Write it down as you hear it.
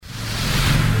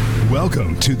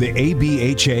Welcome to the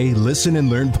ABHA Listen and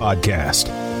Learn podcast,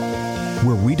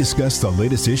 where we discuss the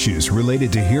latest issues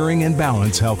related to hearing and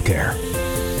balance healthcare.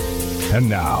 And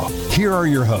now, here are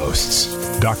your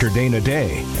hosts, Dr. Dana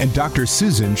Day and Dr.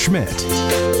 Susan Schmidt.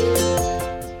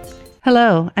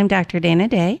 Hello, I'm Dr. Dana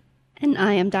Day. And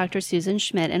I am Dr. Susan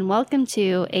Schmidt, and welcome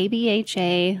to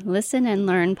ABHA Listen and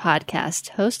Learn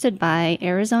podcast, hosted by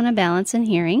Arizona Balance and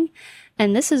Hearing.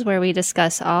 And this is where we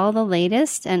discuss all the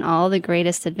latest and all the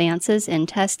greatest advances in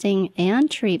testing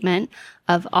and treatment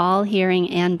of all hearing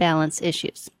and balance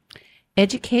issues.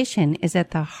 Education is at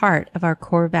the heart of our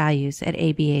core values at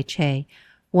ABHA.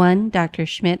 One Dr.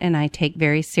 Schmidt and I take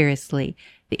very seriously,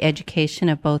 the education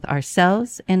of both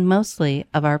ourselves and mostly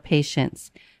of our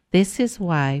patients. This is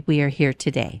why we are here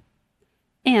today.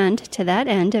 And to that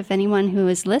end, if anyone who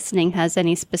is listening has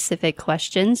any specific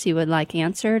questions you would like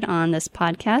answered on this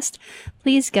podcast,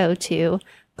 please go to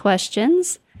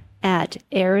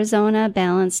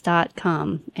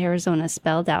questions@arizonabalance.com. Arizona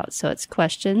spelled out, so it's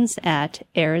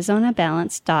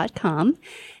questions@arizonabalance.com.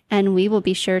 And we will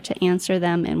be sure to answer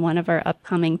them in one of our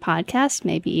upcoming podcasts,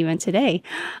 maybe even today.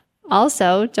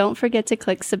 Also, don't forget to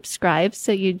click subscribe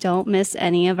so you don't miss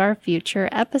any of our future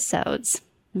episodes.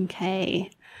 Okay.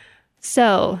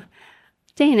 So,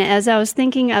 Dana, as I was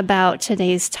thinking about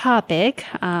today's topic,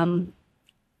 I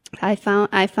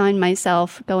find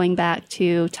myself going back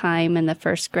to time in the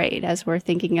first grade as we're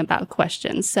thinking about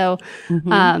questions. So,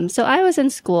 so I was in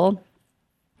school,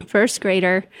 first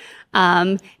grader,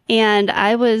 and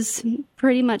I was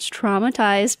pretty much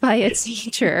traumatized by a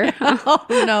teacher.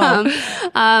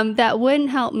 That wouldn't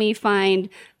help me find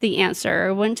the answer,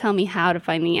 or wouldn't tell me how to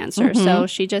find the answer. So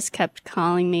she just kept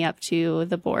calling me up to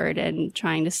the board and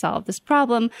trying to solve this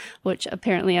problem, which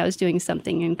apparently I was doing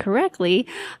something incorrectly.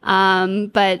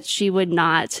 But she would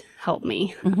not help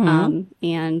me.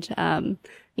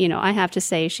 You know, I have to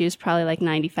say she was probably like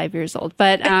 95 years old,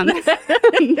 but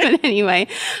anyway,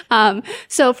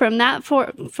 so from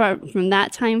that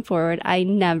time forward, I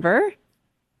never,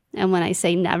 and when I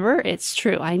say never, it's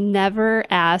true. I never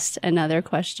asked another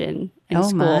question in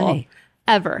school,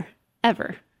 ever.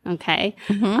 Okay.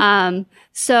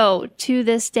 So to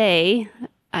this day,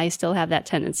 I still have that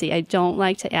tendency. I don't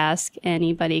like to ask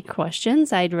anybody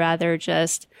questions. I'd rather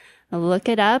just look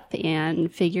it up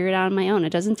and figure it out on my own. It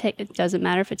doesn't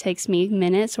matter if it takes me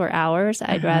minutes or hours.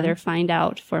 I'd rather find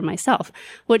out for myself,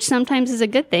 which sometimes is a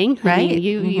good thing. Right. I mean,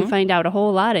 you find out a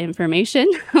whole lot of information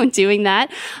doing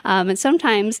that. And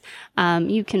sometimes,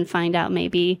 you can find out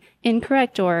maybe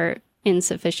incorrect or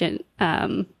insufficient,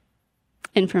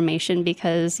 information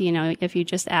because, you know, if you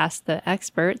just asked the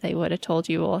expert, they would have told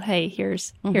you, well, hey,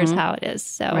 here's how it is.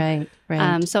 So, right.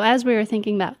 So as we were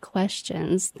thinking about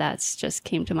questions, that's just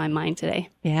came to my mind today.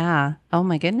 Yeah. Oh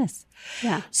my goodness.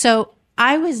 Yeah. So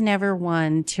I was never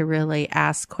one to really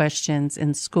ask questions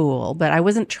in school, but I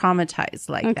wasn't traumatized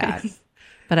like that.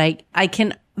 But I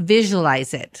can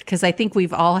visualize it because I think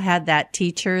we've all had that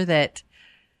teacher that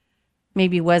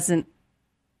maybe wasn't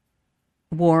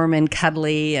warm and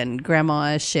cuddly and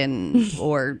grandma-ish and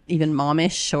or even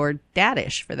momish or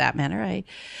daddish for that matter.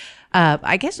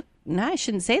 I guess no, I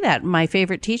shouldn't say that. My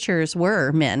favorite teachers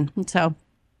were men, so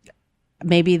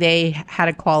maybe they had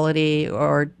a quality,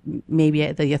 or maybe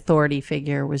the authority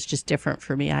figure was just different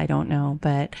for me. I don't know,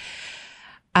 but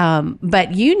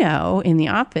you know, in the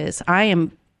office, I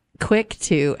am quick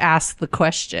to ask the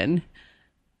question.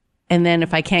 And then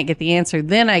if I can't get the answer,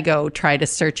 then I go try to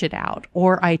search it out,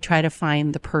 or I try to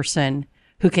find the person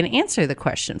who can answer the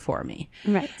question for me.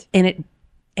 Right.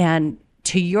 And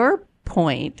to your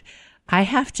point, I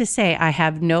have to say I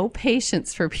have no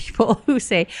patience for people who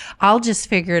say, I'll just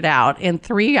figure it out. And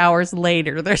 3 hours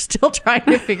later, they're still trying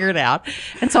to figure it out.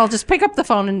 And so I'll just pick up the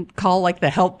phone and call like the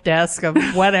help desk of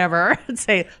whatever and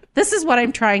say, this is what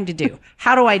I'm trying to do.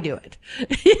 How do I do it?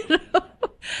 You know?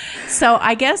 So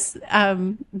I guess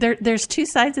there's two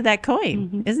sides of that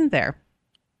coin, isn't there?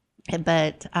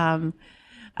 But I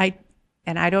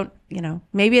don't, you know,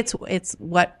 maybe it's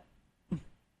what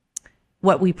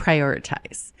we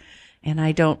prioritize. And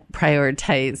I don't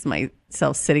prioritize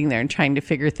myself sitting there and trying to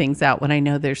figure things out when I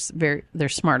know there's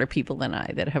smarter people than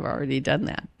I that have already done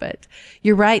that. But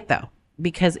you're right, though,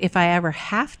 because if I ever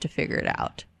have to figure it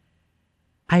out,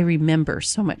 I remember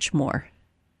so much more.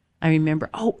 I remember,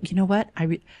 oh, you know what?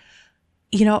 I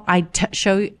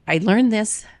learned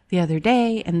this the other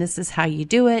day, and this is how you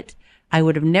do it. I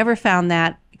would have never found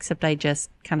that, except I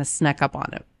just kind of snuck up on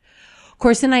it. Of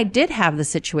course, and I did have the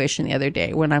situation the other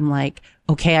day when I'm like,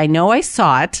 okay, I know I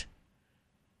saw it.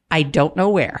 I don't know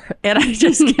where. And I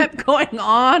just kept going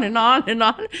on and on and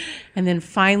on. And then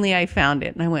finally I found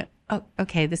it and I went, oh,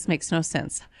 okay, this makes no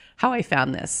sense. How I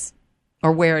found this.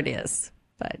 or where it is.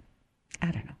 But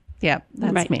I don't know. Yeah,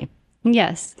 that's Right. me.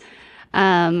 Yes.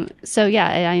 So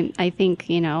yeah, I think,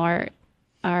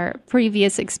 our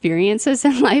previous experiences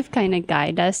in life kind of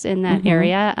guide us in that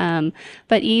area.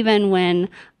 But even when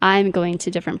I'm going to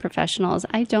different professionals,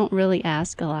 I don't really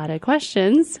ask a lot of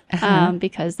questions,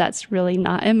 because that's really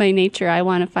not in my nature. I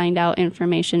want to find out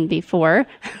information before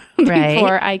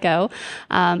I go.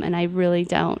 And I really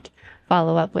don't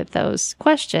follow up with those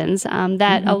questions,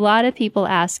 that a lot of people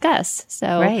ask us.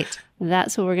 So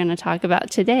that's what we're going to talk about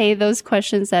today. Those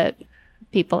questions that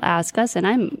people ask us, and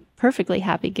I'm perfectly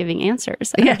happy giving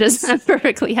answers. I'm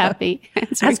perfectly happy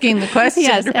Asking the questions.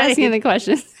 Yes, right? asking the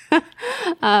questions.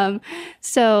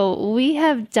 So we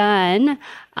have done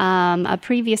a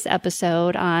previous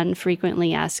episode on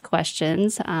frequently asked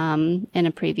questions in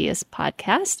a previous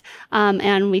podcast,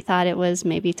 and we thought it was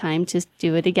maybe time to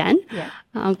do it again. Yeah.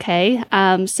 Okay.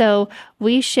 So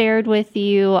we shared with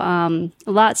you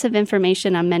lots of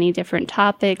information on many different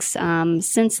topics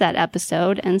since that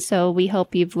episode, and so we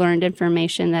hope you've learned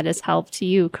information that has helped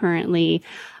you currently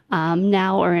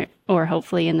now or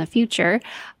hopefully in the future.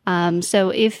 So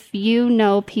if you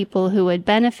know people who would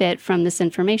benefit from this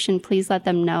information, please let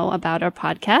them know about our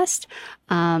podcast.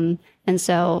 And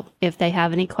so if they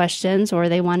have any questions or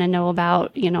they want to know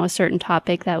about, a certain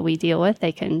topic that we deal with,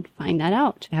 they can find that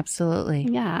out. Absolutely.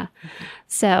 Yeah.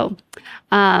 So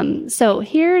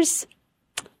here's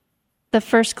the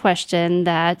first question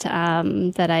that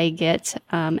I get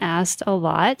asked a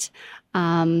lot.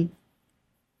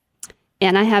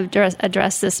 And I have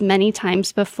addressed this many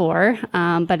times before,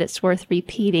 but it's worth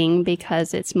repeating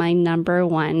because it's my number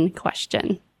one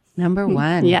question. Number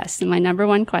one. Yes, my number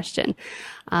one question.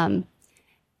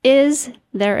 Is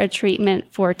there a treatment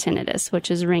for tinnitus, which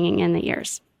is ringing in the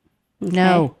ears? Okay.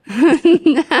 No.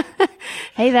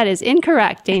 Hey, that is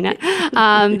incorrect, Dana.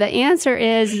 The answer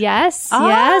is yes. Oh,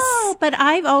 yes. but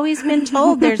I've always been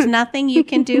told there's nothing you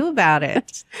can do about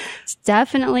it. It's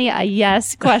definitely a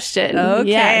yes question.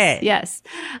 Okay. Yes.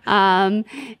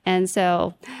 And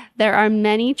so there are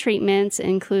many treatments,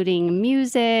 including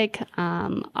music,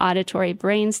 auditory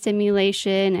brain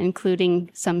stimulation, including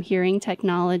some hearing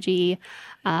technology.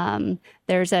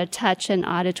 There's a touch and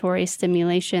auditory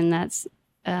stimulation that's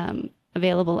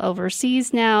available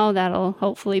overseas now. That'll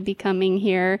hopefully be coming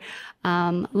here.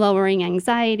 Lowering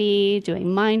anxiety,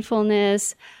 doing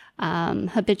mindfulness,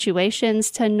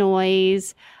 habituations to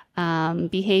noise,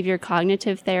 behavior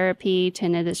cognitive therapy,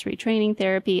 tinnitus retraining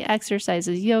therapy,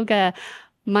 exercises, yoga,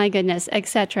 my goodness,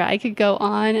 etc. I could go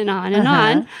on and on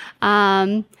and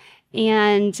on.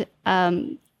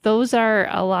 Those are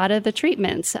a lot of the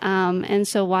treatments. And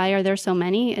so why are there so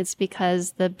many? It's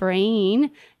because the brain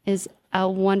is a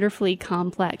wonderfully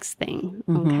complex thing.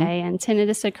 Okay. And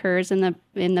tinnitus occurs in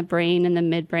the brain, in the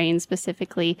midbrain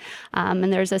specifically.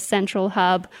 And there's a central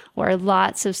hub where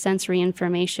lots of sensory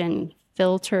information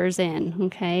filters in.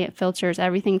 Okay.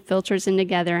 Everything filters in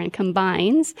together and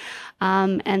combines.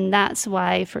 And that's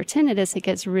why for tinnitus, it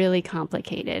gets really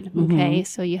complicated. Okay.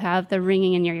 So you have the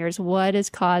ringing in your ears. What is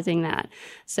causing that?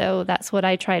 So that's what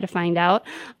I try to find out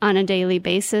on a daily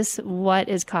basis. What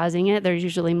is causing it? There's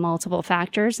usually multiple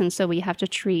factors. And so we have to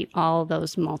treat all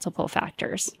those multiple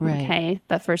factors. Right. Okay.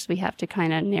 But first we have to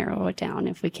kind of narrow it down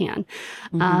if we can.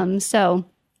 So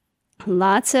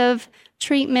lots of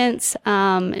treatments.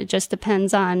 It just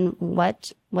depends on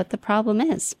what the problem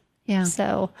is. Yeah.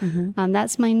 So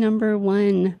that's my number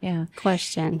one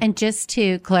question. And just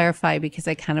to clarify, because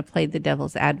I kind of played the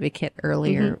devil's advocate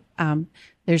earlier,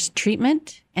 there's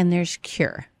treatment and there's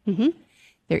cure.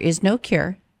 There is no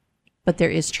cure, but there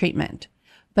is treatment.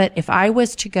 But if I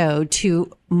was to go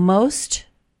to most,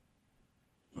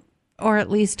 or at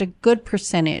least a good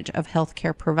percentage of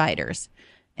healthcare providers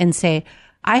and say,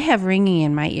 I have ringing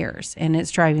in my ears and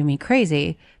it's driving me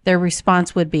crazy, their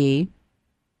response would be,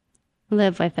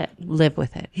 live with it. Live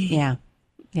with it. Yeah.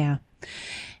 Yeah.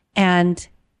 And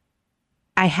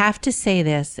I have to say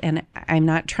this, and I'm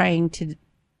not trying to,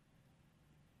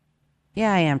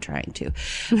 I am trying to,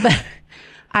 but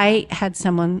I had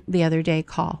someone the other day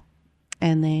call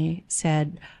and they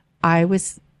said, I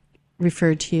was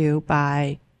referred to you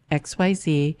by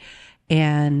XYZ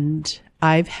and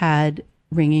I've had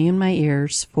ringing in my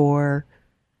ears for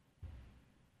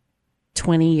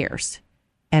 20 years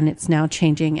and it's now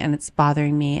changing and it's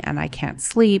bothering me and I can't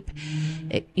sleep,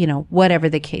 whatever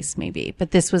the case may be.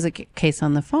 But this was a case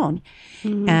on the phone.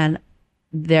 And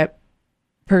the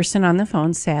person on the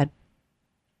phone said,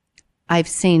 I've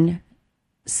seen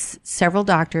several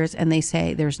doctors and they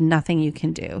say there's nothing you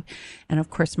can do. And of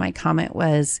course my comment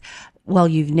was, well,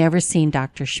 you've never seen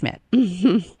Dr. Schmidt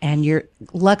and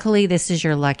luckily this is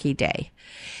your lucky day.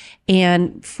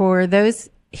 And for those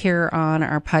here on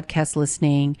our podcast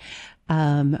listening,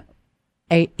 ABHA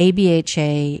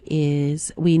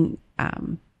is, we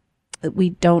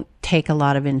don't take a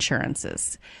lot of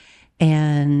insurances.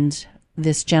 And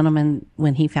this gentleman,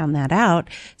 when he found that out,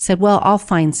 said, well, I'll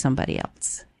find somebody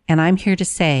else. And I'm here to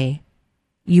say,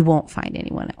 you won't find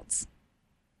anyone else.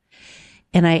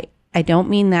 And I don't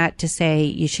mean that to say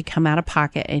you should come out of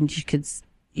pocket and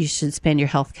you should spend your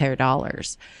healthcare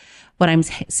dollars. What I'm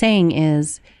saying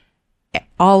is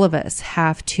all of us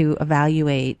have to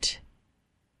evaluate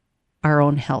our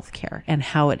own healthcare and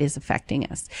how it is affecting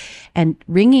us. And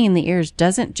ringing in the ears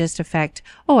doesn't just affect,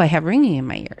 oh, I have ringing in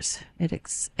my ears. It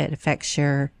affects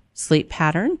your sleep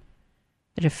pattern.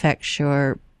 It affects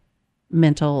your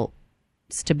mental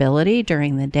stability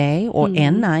during the day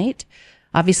and night.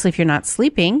 Obviously, if you're not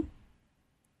sleeping,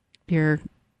 you're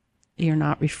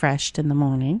not refreshed in the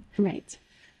morning. Right.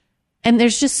 And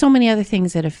there's just so many other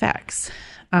things it affects.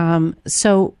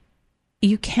 So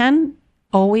you can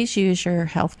always use your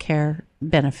healthcare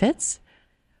benefits,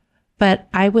 but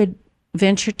I would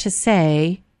venture to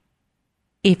say,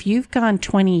 if you've gone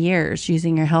 20 years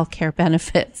using your healthcare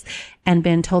benefits and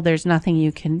been told there's nothing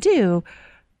you can do,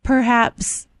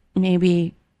 perhaps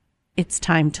maybe it's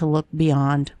time to look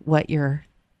beyond what your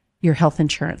health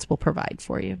insurance will provide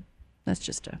for you. That's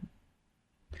just a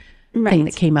thing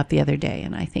that came up the other day,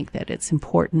 and I think that it's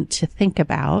important to think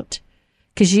about,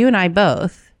 because you and I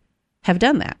both have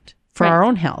done that for our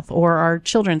own health or our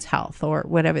children's health or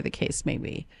whatever the case may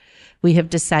be. We have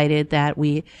decided that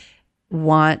we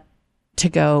want to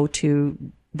go to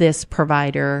this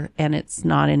provider and it's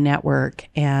not in network,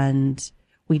 and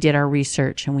we did our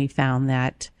research and we found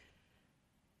that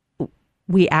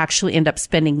we actually end up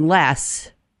spending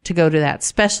less to go to that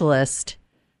specialist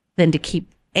than to keep,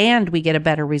 and we get a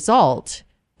better result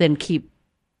than keep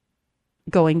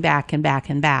going back and back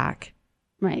and back.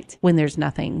 Right. When there's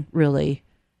nothing really,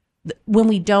 when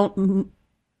we don't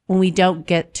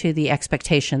get to the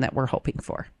expectation that we're hoping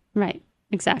for. Right.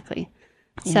 Exactly.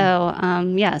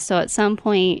 Yeah. So at some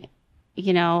point,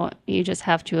 you just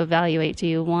have to evaluate, do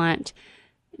you want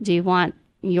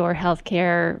your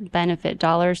healthcare benefit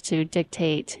dollars to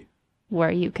dictate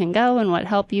where you can go and what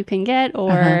help you can get,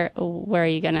 or where are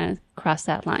you going to cross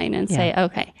that line and say,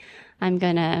 okay,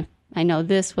 I know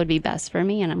this would be best for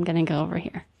me and I'm going to go over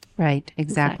here. Right.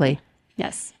 Exactly.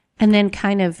 Yes. And then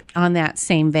kind of on that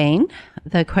same vein,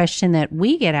 the question that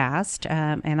we get asked,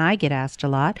 and I get asked a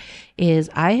lot, is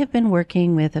I have been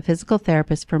working with a physical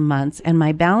therapist for months and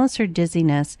my balance or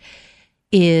dizziness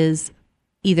is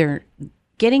either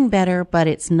getting better, but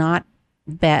it's not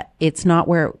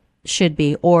where it should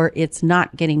be, or it's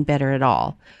not getting better at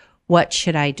all. What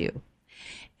should I do?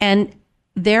 And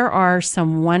there are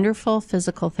some wonderful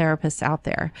physical therapists out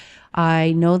there.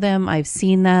 I know them. I've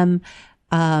seen them.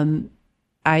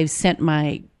 I've sent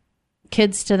my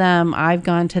kids to them. I've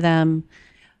gone to them.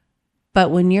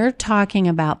 But when you're talking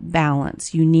about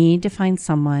balance, you need to find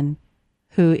someone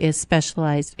who is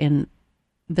specialized in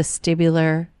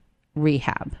vestibular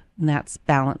rehab, and that's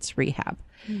balance rehab.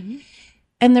 Mm-hmm.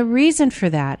 And the reason for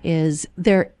that is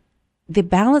the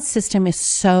balance system is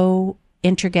so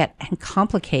intricate and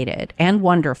complicated and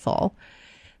wonderful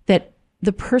that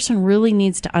the person really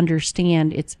needs to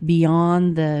understand it's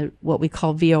beyond what we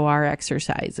call VOR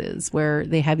exercises, where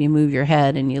they have you move your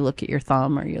head and you look at your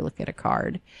thumb or you look at a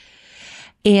card.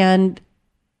 And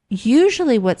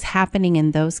usually what's happening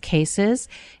in those cases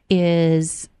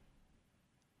is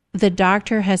the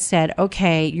doctor has said,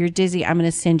 okay, you're dizzy, I'm going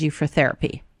to send you for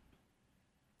therapy.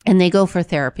 And they go for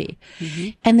therapy. Mm-hmm.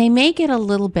 And they may get a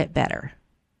little bit better,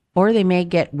 or they may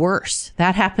get worse.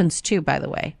 That happens too, by the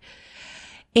way.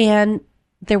 And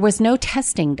there was no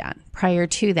testing done prior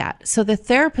to that. So the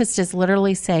therapist is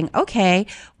literally saying, okay,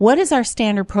 what is our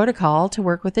standard protocol to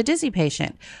work with a dizzy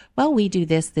patient? Well, we do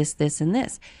this, this, this, and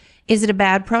this. Is it a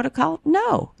bad protocol?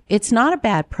 No, it's not a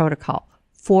bad protocol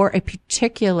for a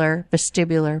particular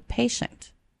vestibular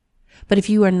patient. But if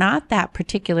you are not that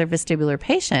particular vestibular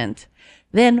patient,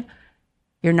 then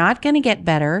you're not going to get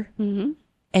better, mm-hmm.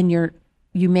 and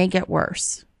you may get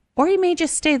worse, or you may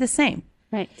just stay the same.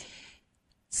 Right.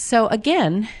 So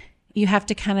again, you have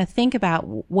to kind of think about,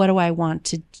 what do I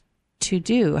want to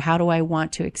do? How do I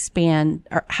want to expand,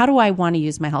 or how do I want to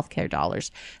use my healthcare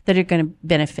dollars that are going to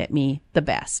benefit me the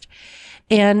best?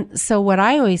 And so what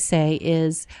I always say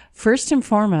is, first and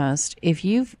foremost, if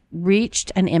you've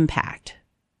reached an impact,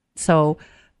 so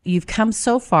you've come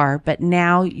so far, but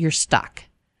now you're stuck.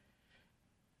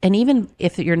 And even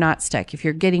if you're not stuck, if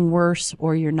you're getting worse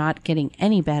or you're not getting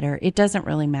any better, it doesn't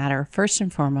really matter. First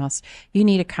and foremost, you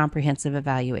need a comprehensive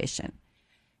evaluation.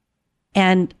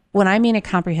 And when I mean a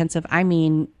comprehensive, I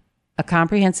mean a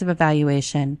comprehensive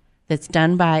evaluation that's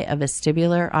done by a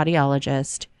vestibular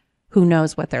audiologist who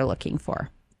knows what they're looking for.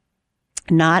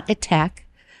 Not a tech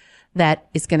that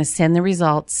is going to send the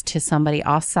results to somebody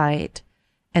off-site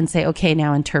and say, okay,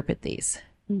 now interpret these.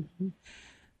 Mm-hmm.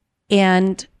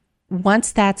 And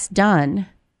once that's done,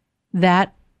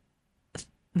 that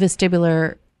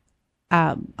vestibular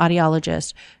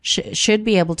audiologist should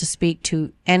be able to speak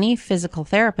to any physical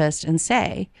therapist and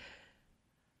say,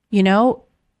 you know,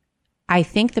 I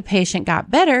think the patient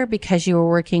got better because you were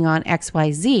working on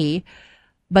XYZ,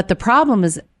 but the problem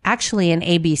is actually in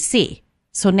ABC.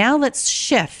 So now let's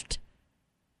shift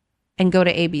and go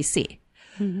to ABC.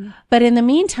 Mm-hmm. But in the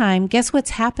meantime, guess what's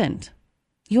happened?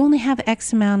 You only have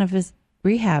X amount of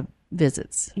rehab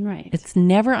visits. Right. It's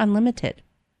never unlimited.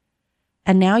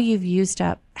 And now you've used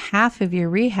up half of your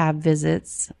rehab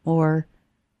visits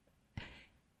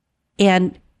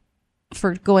and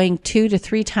for going 2 to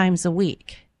 3 times a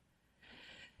week.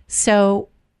 So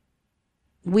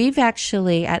we've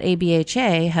actually at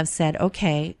ABHA have said,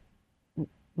 okay,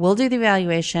 we'll do the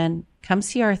evaluation, come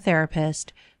see our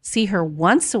therapist, see her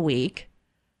once a week,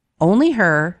 only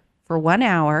her for 1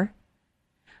 hour,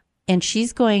 and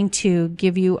she's going to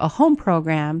give you a home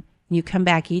program. You come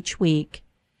back each week.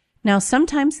 Now,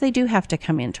 sometimes they do have to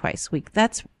come in twice a week.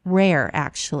 That's rare,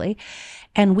 actually.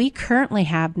 And we currently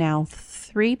have now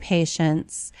 3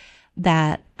 patients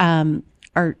that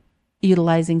are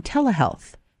utilizing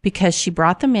telehealth because she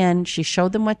brought them in, she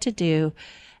showed them what to do,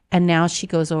 and now she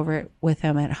goes over it with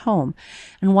them at home.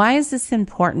 And why is this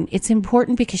important? It's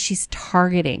important because she's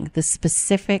targeting the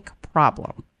specific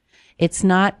problem. It's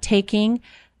not taking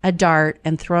a dart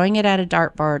and throwing it at a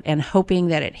dartboard and hoping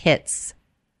that it hits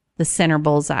the center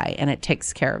bullseye and it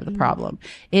takes care of the problem.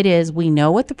 It is, we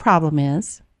know what the problem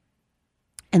is,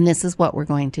 and this is what we're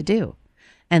going to do,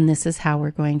 and this is how we're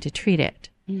going to treat it.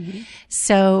 Mm-hmm.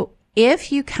 So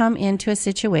if you come into a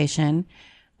situation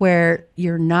where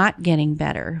you're not getting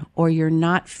better or you're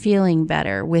not feeling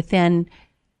better within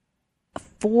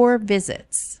 4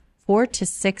 visits, 4 to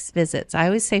 6 visits, I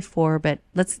always say 4, but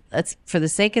let's for the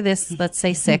sake of this, let's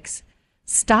say 6,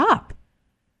 stop.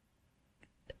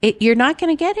 You're not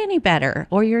going to get any better,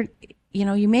 or you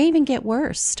may even get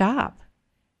worse. Stop.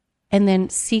 And then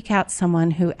seek out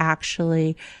someone who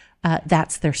actually,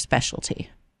 that's their specialty.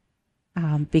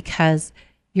 Because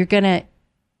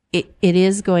it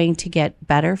is going to get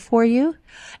better for you.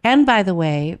 And by the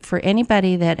way, for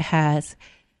anybody that has,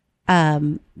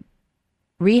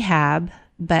 rehab,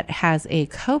 but has a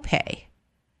copay,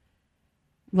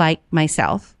 like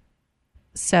myself.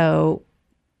 So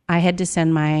I had to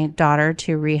send my daughter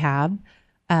to rehab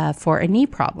for a knee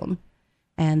problem,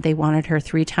 and they wanted her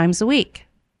 3 times a week.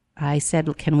 I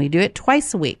said, can we do it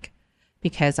twice a week?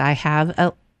 Because I have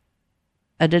a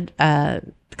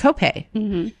copay.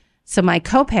 Mm-hmm. So my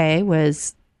copay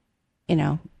was,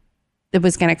 it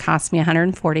was going to cost me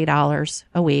 $140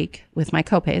 a week with my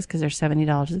copays because they're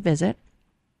 $70 a visit.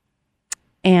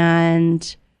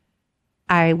 And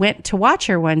I went to watch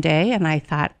her one day and I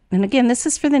thought, and again, this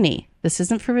is for the knee. This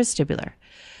isn't for vestibular.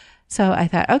 So I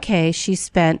thought, okay, she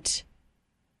spent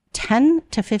 10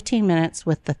 to 15 minutes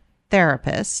with the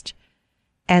therapist,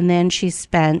 and then she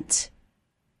spent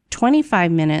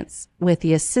 25 minutes with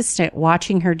the assistant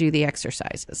watching her do the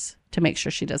exercises to make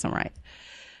sure she does them right.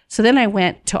 So then I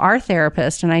went to our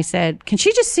therapist and I said, can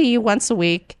she just see you once a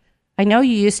week? I know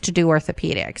you used to do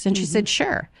orthopedics. And she said,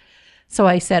 sure. So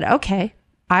I said, okay,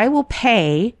 I will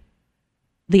pay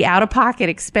the out-of-pocket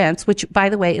expense, which, by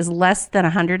the way, is less than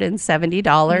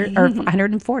 $170 or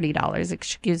 $140.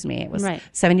 Excuse me. It was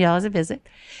 $70 a visit.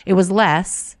 It was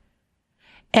less.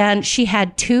 And she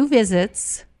had 2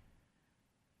 visits.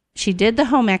 She did the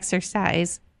home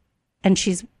exercise, and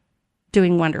she's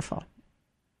doing wonderful.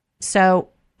 So,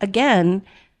 again,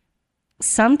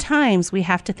 sometimes we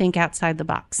have to think outside the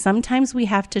box. Sometimes we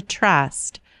have to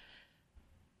trust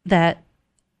that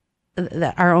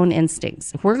our own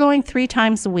instincts. If we're going 3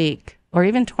 times a week or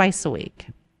even twice a week,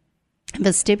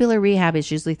 vestibular rehab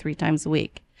is usually 3 times a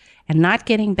week, and not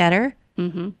getting better,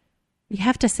 you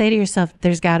have to say to yourself,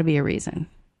 there's got to be a reason.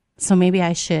 So maybe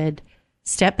I should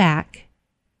step back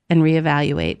and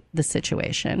reevaluate the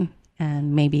situation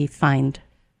and maybe find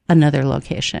another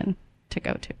location to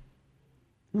go to.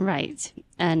 Right.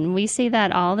 And we see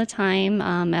that all the time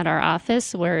at our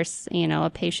office where, a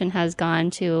patient has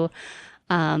gone to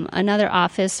another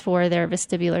office for their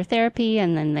vestibular therapy,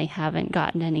 and then they haven't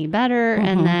gotten any better.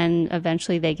 And then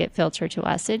eventually they get filtered to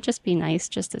us. It'd just be nice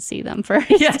just to see them first.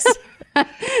 Yes.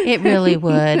 It really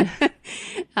would.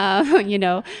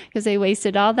 Because they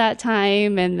wasted all that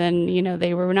time and then,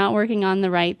 they were not working on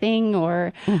the right thing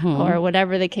or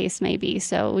whatever the case may be.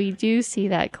 So we do see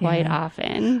that quite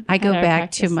often. I go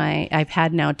back to I've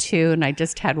had now 2 and I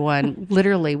just had one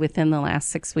literally within the last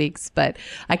 6 weeks, but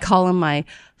I call them my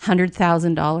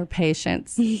 $100,000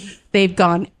 patients. They've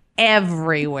gone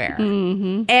everywhere,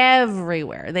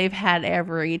 everywhere. They've had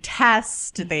every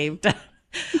test. They've done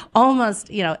almost,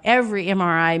 every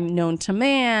MRI known to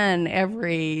man,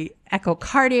 every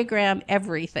echocardiogram,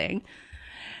 everything.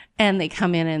 And they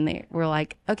come in and we're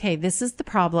like, okay, this is the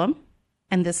problem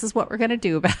and this is what we're going to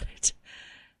do about it.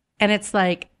 And it's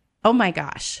like, oh my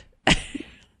gosh.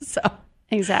 So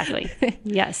exactly.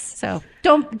 Yes. So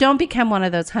don't become one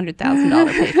of those $100,000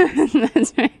 patients.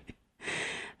 That's right.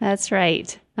 That's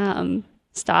right.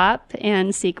 Stop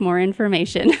and seek more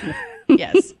information.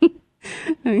 Yes.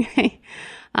 Okay.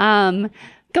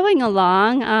 Going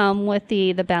along with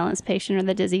the balanced patient or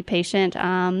the dizzy patient,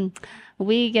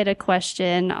 we get a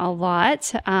question a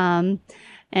lot. And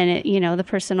the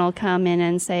person will come in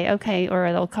and say, okay,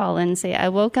 or they'll call in and say, I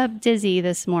woke up dizzy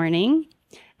this morning.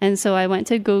 And so I went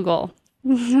to Google.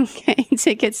 Okay,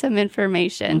 to get some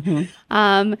information.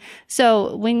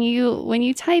 So when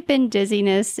you type in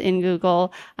dizziness in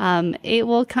Google, it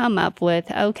will come up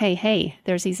with, okay, hey,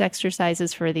 there's these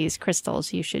exercises for these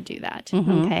crystals. You should do that.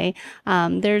 Okay.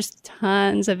 There's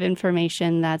tons of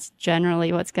information. That's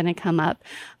generally what's going to come up,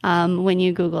 when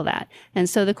you Google that. And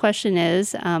so the question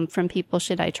is, from people,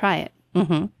 should I try it?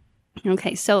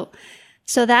 Okay. So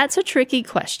that's a tricky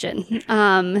question.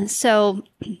 So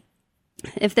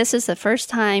if this is the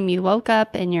first time you woke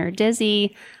up and you're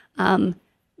dizzy,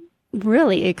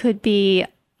 really it could be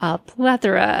a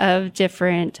plethora of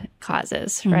different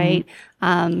causes, right?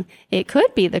 It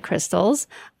could be the crystals.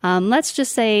 Let's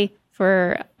just say,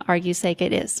 for argue's sake,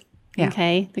 it is. Yeah.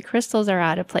 Okay. The crystals are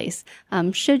out of place.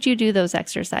 Should you do those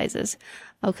exercises?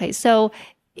 Okay. So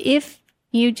if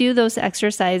you do those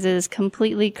exercises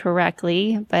completely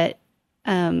correctly, but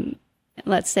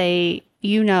let's say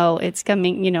it's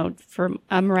coming, for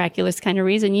a miraculous kind of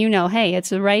reason, hey, it's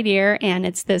the right ear and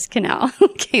it's this canal.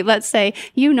 Okay, let's say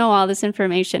all this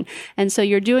information. And so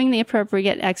you're doing the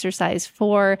appropriate exercise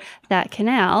for that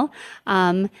canal.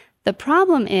 The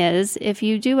problem is, if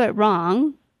you do it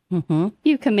wrong,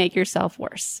 you can make yourself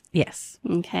worse. Yes.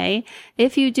 Okay.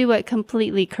 If you do it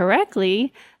completely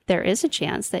correctly, there is a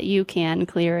chance that you can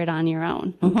clear it on your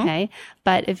own. Okay.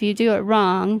 But if you do it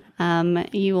wrong,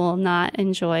 you will not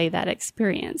enjoy that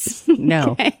experience.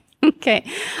 No. Okay.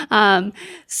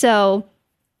 So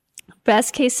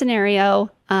best case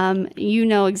scenario, you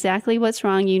know exactly what's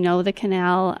wrong. You know the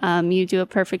canal, you do it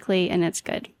perfectly and it's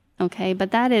good. Okay.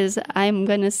 But that is, I'm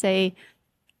going to say,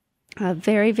 a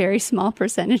very, very small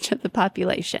percentage of the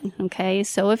population. Okay.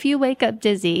 So if you wake up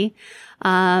dizzy,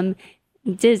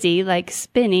 like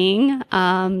spinning,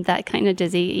 that kind of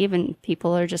dizzy, even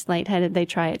people are just lightheaded, they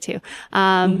try it too.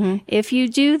 If you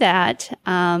do that,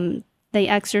 the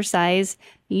exercise,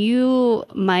 you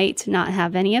might not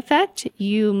have any effect.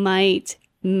 You might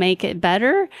make it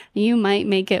better. You might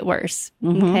make it worse.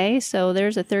 Okay. So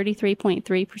there's a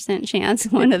 33.3% chance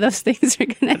one of those things are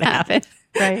going to happen.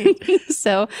 Right.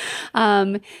 So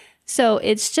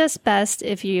it's just best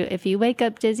if you wake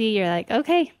up dizzy, you're like,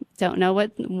 okay, don't know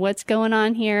what's going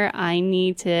on here. I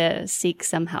need to seek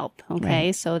some help. Okay.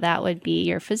 Right. So that would be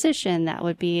your physician. That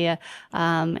would be a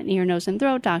ear, nose, and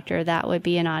throat doctor. That would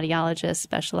be an audiologist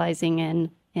specializing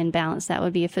in balance. That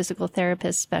would be a physical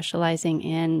therapist specializing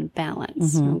in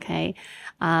balance. Okay.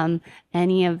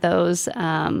 Any of those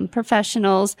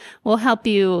professionals will help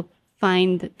you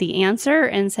find the answer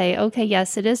and say, okay,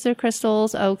 yes, it is the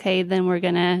crystals. Okay, then we're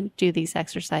going to do these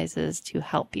exercises to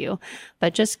help you.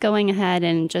 But just going ahead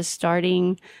and just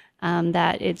starting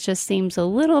that, it just seems a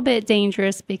little bit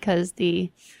dangerous because the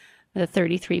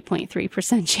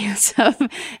 33.3% chance of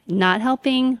not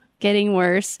helping, getting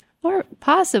worse, or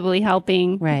possibly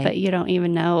helping, right, but you don't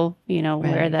even know,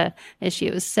 where the issue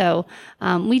is. So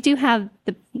we do have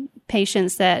the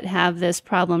patients that have this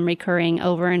problem recurring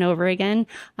over and over again.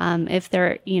 If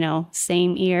they're,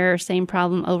 same ear, same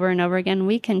problem over and over again,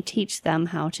 we can teach them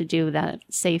how to do that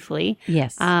safely.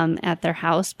 Yes. At their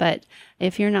house. But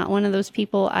if you're not one of those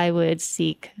people, I would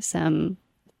seek some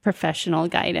professional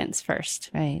guidance first.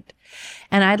 Right.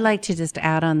 And I'd like to just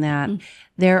add on that,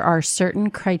 there are certain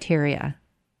criteria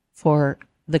for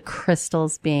the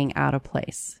crystals being out of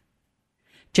place.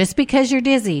 Just because you're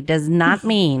dizzy does not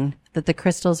mean that the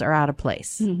crystals are out of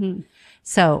place.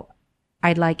 So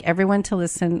I'd like everyone to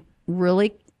listen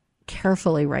really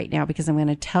carefully right now because I'm going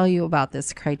to tell you about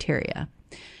this criteria.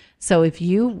 So if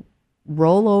you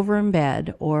roll over in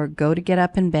bed or go to get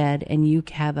up in bed and you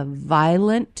have a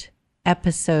violent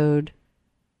episode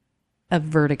of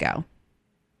vertigo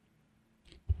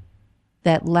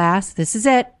that lasts, this is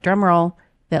it, drum roll,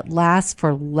 that lasts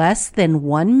for less than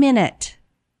 1 minute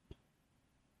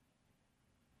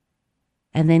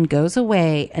and then goes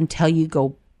away until you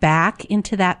go back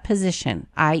into that position,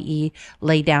 i.e.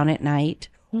 lay down at night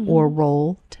or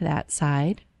roll to that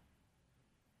side,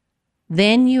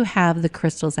 then you have the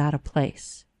crystals out of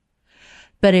place.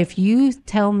 But if you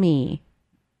tell me,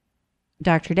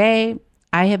 Dr. Day,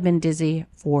 I have been dizzy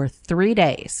for 3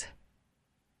 days,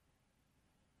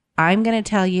 I'm going to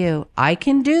tell you, I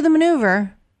can do the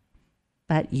maneuver,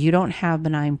 but you don't have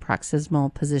benign paroxysmal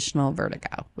positional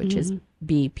vertigo, which is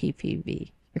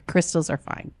BPPV. Your crystals are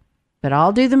fine, but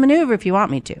I'll do the maneuver if you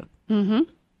want me to.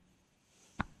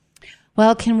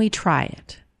 Well, can we try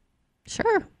it?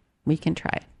 Sure, we can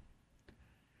try it.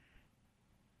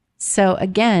 So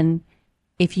again,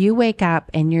 if you wake up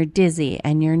and you're dizzy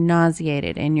and you're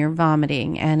nauseated and you're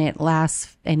vomiting and it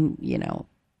lasts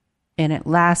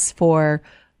for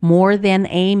more than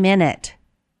a minute,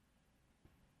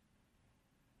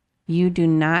 you do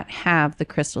not have the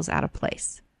crystals out of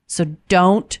place. So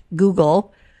don't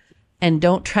Google and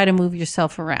don't try to move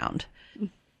yourself around.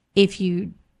 If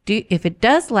it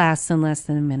does last in less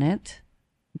than a minute,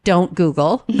 don't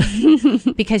Google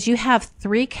because you have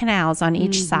 3 canals on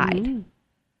each side.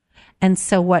 And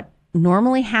so what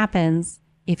normally happens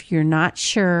if you're not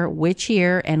sure which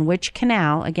ear and which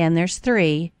canal, again, there's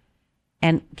 3.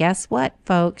 And guess what,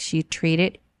 folks? You treat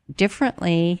it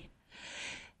differently.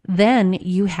 Then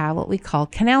you have what we call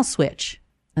canal switch.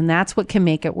 And that's what can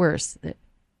make it worse that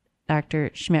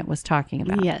Dr. Schmidt was talking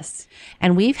about. Yes.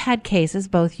 And we've had cases,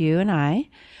 both you and I,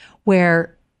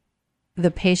 where the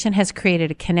patient has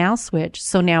created a canal switch.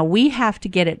 So now we have to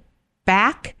get it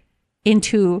back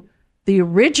into the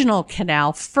original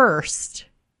canal first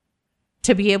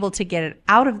to be able to get it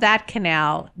out of that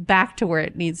canal back to where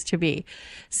it needs to be.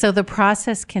 So the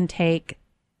process can take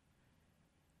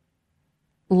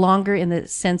longer in the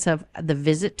sense of the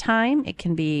visit time. It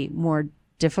can be more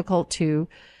difficult to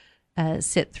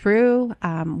sit through.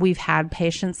 We've had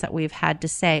patients that we've had to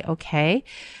say, okay,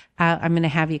 I'm going to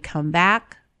have you come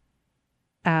back.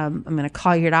 I'm going to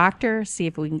call your doctor, see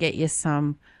if we can get you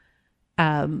some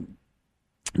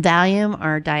Valium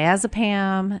or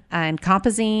diazepam and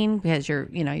Compazine because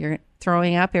you're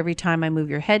throwing up every time I move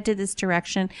your head to this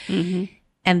direction.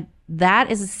 And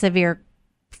that is a severe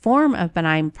form of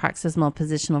benign paroxysmal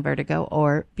positional vertigo,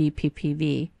 or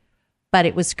BPPV. But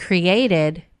it was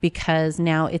created because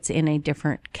now it's in a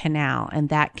different canal, and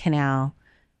that canal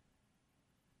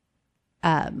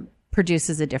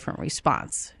produces a different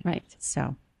response. Right.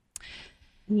 So,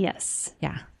 yes.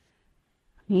 yeah.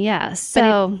 Yeah.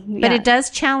 So, but it does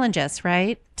challenge us,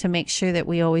 right? To make sure that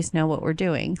we always know what we're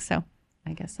doing. So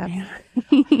I guess that's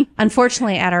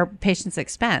unfortunately at our patient's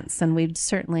expense. And we'd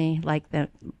certainly like them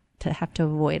to have to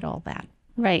avoid all that.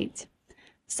 Right.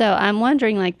 So I'm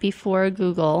wondering, like, before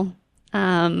Google,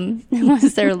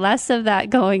 was there less of that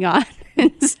going on?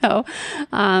 And so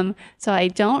I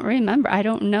don't remember. I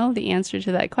don't know the answer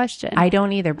to that question. I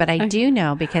don't either, but I do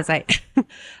know because I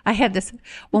had this.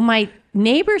 Well, my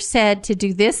neighbor said to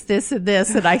do this, this, and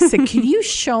this, and I said, "Can you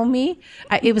show me?"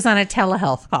 It was on a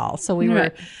telehealth call, so we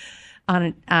were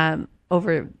on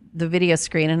over the video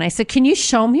screen, and I said, "Can you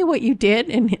show me what you did?"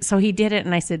 And so he did it,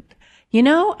 and I said,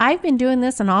 I've been doing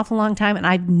this an awful long time, and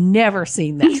I've never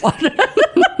seen that one.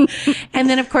 And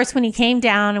then, of course, when he came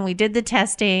down and we did the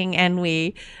testing, and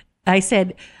I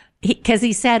said, because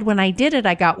he said, when I did it,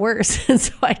 I got worse. And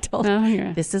so I told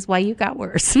him, this is why you got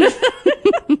worse.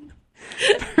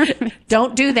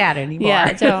 Don't do that anymore.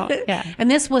 Yeah, don't. Yeah.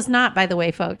 And this was not, by the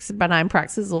way, folks, benign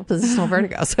paroxysmal positional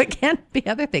vertigo. So it can't be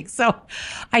other things. So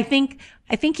I think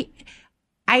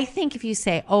if you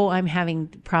say, oh, I'm having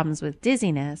problems with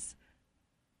dizziness,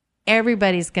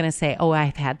 everybody's going to say, oh,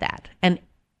 I've had that. And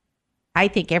I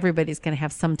think everybody's going to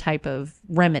have some type of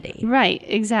remedy. Right.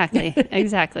 Exactly.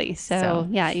 Exactly. So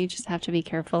yeah, you just have to be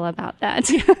careful about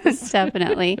that.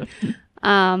 Definitely.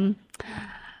 I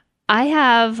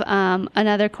have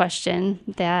another question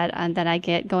that I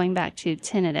get going back to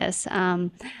tinnitus.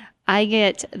 I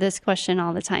get this question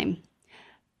all the time.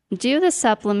 Do the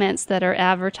supplements that are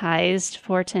advertised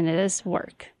for tinnitus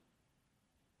work?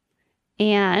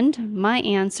 And my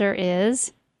answer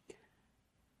is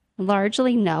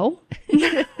largely no.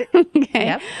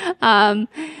 Okay. Yep.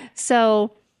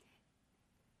 So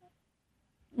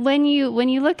when you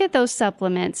look at those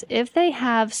supplements, if they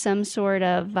have some sort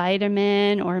of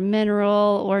vitamin or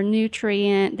mineral or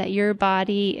nutrient that your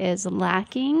body is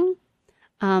lacking,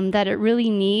 that it really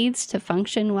needs to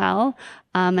function well,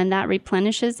 and that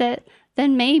replenishes it,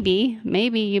 then maybe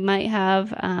you might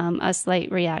have a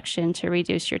slight reaction to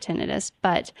reduce your tinnitus.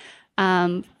 But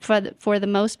for the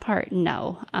most part,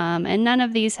 no. And none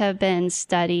of these have been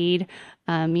studied.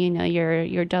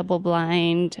 Your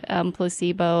double-blind,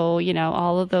 placebo,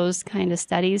 all of those kind of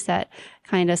studies that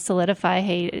kind of solidify,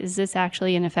 hey, is this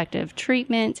actually an effective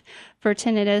treatment for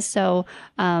tinnitus? So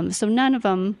none of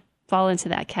them fall into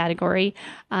that category.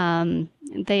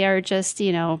 They are just,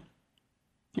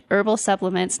 herbal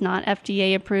supplements, not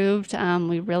FDA approved.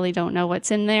 We really don't know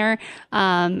what's in there.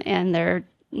 And they're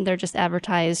just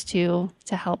advertised to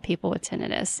help people with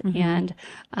tinnitus.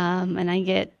 And I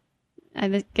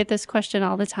get this question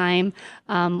all the time.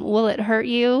 Will it hurt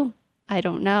you? I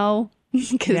don't know,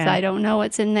 because I don't know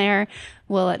what's in there.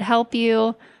 Will it help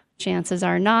you? Chances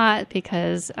are not,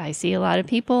 because I see a lot of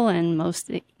people, and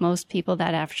most people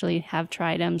that actually have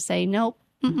tried them say, nope,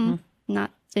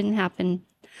 didn't happen.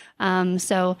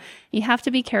 So you have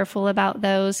to be careful about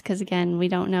those, because again, we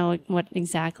don't know what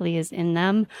exactly is in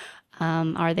them.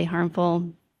 Are they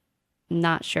harmful?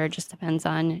 Not sure. It just depends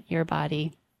on your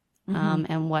body.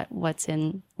 And what's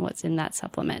in that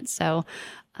supplement. So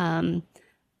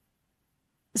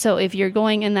if you're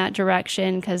going in that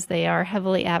direction, because they are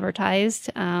heavily advertised,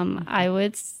 I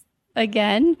would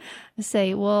again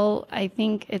say, well, I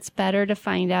think it's better to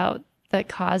find out the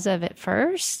cause of it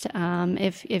first.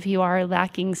 If you are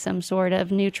lacking some sort of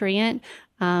nutrient,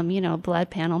 blood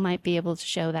panel might be able to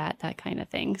show that kind of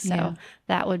thing. So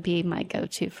that would be my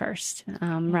go-to first,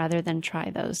 rather than try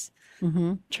those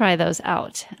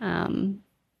out.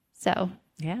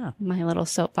 My little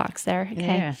soapbox there.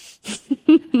 Okay. Yeah.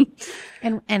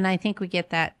 and I think we get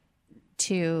that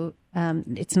too.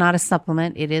 It's not a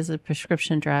supplement. It is a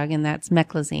prescription drug, and that's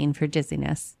meclizine for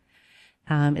dizziness.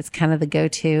 It's kind of the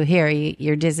go-to. Here,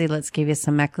 you're dizzy, let's give you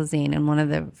some meclizine. And one of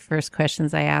the first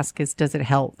questions I ask is, does it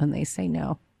help? And they say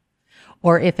no.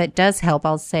 Or if it does help,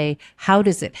 I'll say, how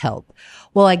does it help?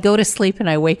 Well, I go to sleep and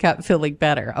I wake up feeling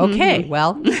better. Okay,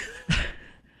 well,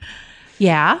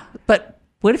 yeah, but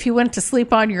what if you went to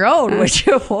sleep on your own, which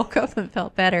you woke up and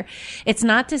felt better? It's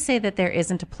not to say that there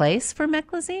isn't a place for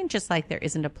meclizine, just like there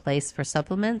isn't a place for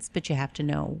supplements, but you have to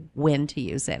know when to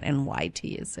use it and why to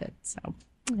use it. So,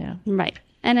 yeah. Right.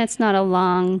 And it's not a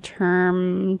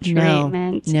long-term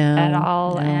treatment at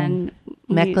all. No. And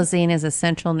meclizine is a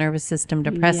central nervous system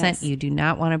depressant. Yes. You do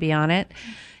not want to be on it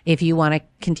if you want to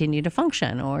continue to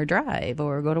function or drive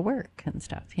or go to work and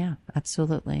stuff. Yeah,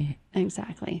 absolutely.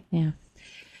 Exactly. Yeah.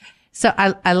 So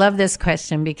I love this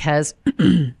question, because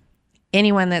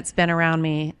anyone that's been around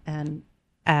me and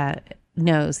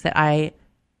knows that I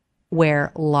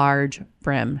wear large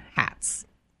brim hats.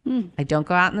 I don't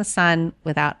go out in the sun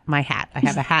without my hat. I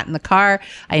have a hat in the car.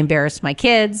 I embarrass my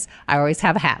kids. I always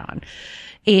have a hat on.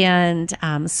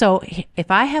 And so if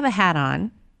I have a hat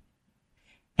on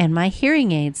and my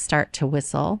hearing aids start to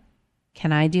whistle,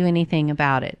 can I do anything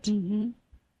about it? Mm-hmm.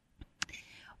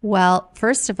 Well,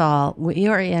 first of all, we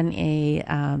are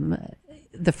in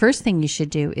the first thing you should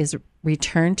do is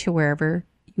return to wherever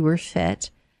you were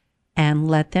fit and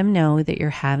let them know that you're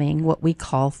having what we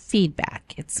call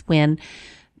feedback. It's when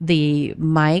the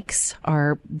mics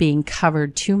are being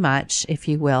covered too much, if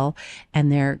you will,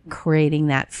 and they're creating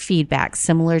that feedback,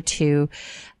 similar to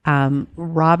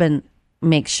Robin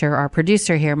makes sure, our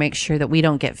producer here makes sure that we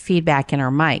don't get feedback in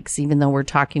our mics, even though we're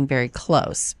talking very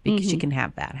close, because you can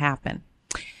have that happen.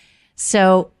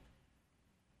 So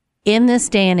in this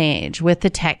day and age with the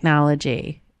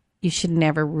technology, you should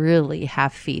never really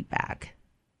have feedback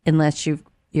unless you've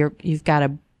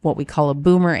got what we call a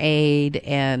boomer aid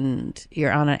and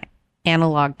you're on an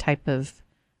analog type of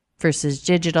versus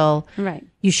digital. Right.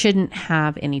 You shouldn't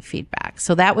have any feedback.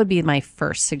 So that would be my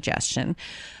first suggestion.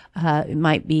 It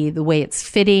might be the way it's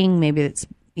fitting. Maybe it's,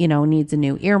 needs a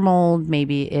new ear mold.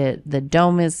 Maybe the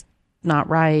dome is not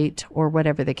right, or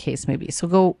whatever the case may be. So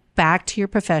go back to your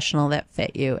professional that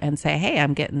fit you and say, hey,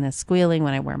 I'm getting this squealing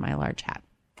when I wear my large hat.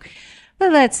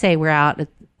 But let's say we're out at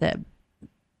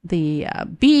the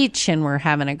beach and we're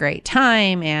having a great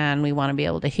time and we want to be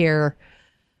able to hear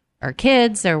our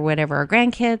kids or whatever, our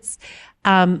grandkids.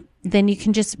 Then you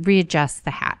can just readjust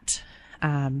the hat.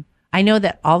 I know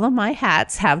that all of my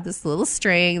hats have this little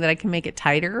string that I can make it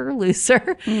tighter or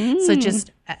looser. So just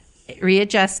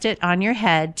readjust it on your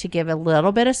head to give a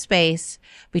little bit of space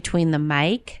between the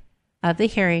mic of the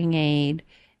hearing aid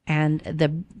and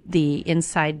the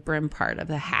inside brim part of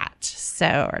the hat.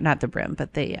 So, or not the brim,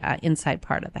 but the inside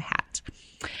part of the hat.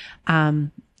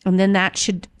 And then that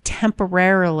should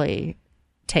temporarily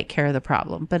take care of the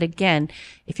problem. But again,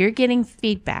 if you're getting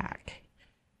feedback,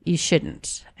 you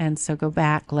shouldn't. And so go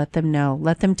back, let them know,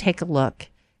 let them take a look.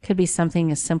 Could be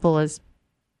something as simple as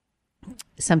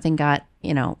something got,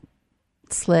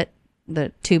 slit,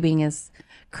 the tubing is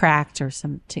cracked or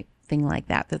something like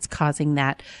that that's causing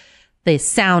the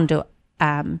sound to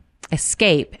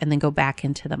escape and then go back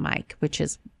into the mic, which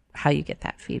is how you get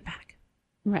that feedback.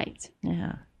 Right.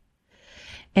 Yeah.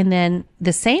 And then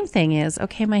the same thing is,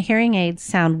 okay, my hearing aids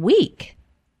sound weak.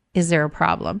 Is there a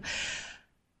problem?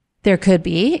 There could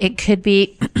be. It could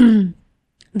be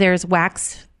there's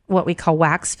what we call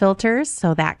wax filters.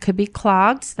 So that could be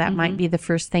clogged. So that might be the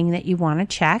first thing that you want to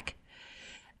check.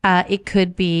 It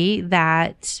could be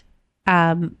that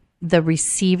the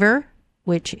receiver,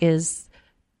 which is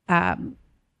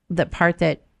the part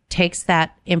that takes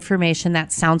that information,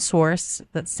 that sound source,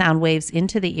 that sound waves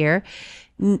into the ear,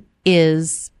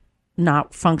 is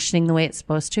not functioning the way it's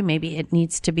supposed to. Maybe it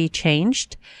needs to be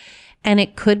changed. And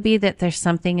it could be that there's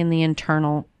something in the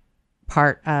internal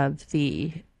part of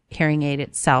the hearing aid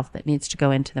itself that needs to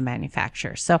go into the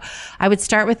manufacturer. So I would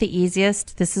start with the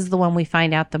easiest. This is the one we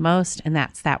find out the most, and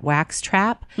that's that wax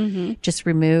trap. Just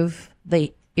remove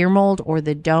the ear mold or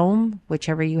the dome,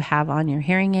 whichever you have on your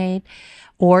hearing aid.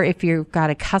 Or if you've got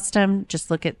a custom,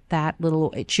 just look at that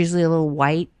it's usually a little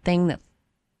white thing that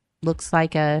looks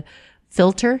like a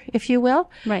filter, if you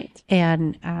will. Right.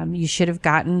 And you should have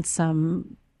gotten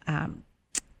some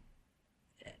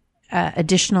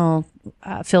additional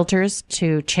filters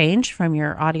to change from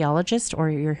your audiologist or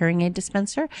your hearing aid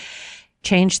dispenser.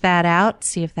 Change that out,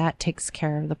 see if that takes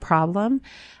care of the problem.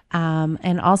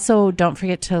 And also don't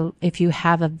forget if you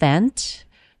have a vent,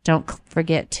 don't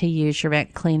forget to use your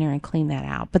vent cleaner and clean that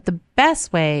out. But the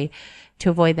best way to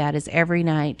avoid that is every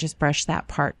night, just brush that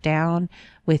part down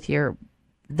with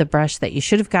the brush that you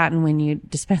should have gotten when you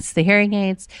dispense the hearing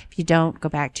aids. If you don't, go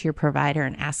back to your provider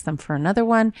and ask them for another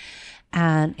one,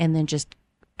 and then just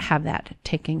have that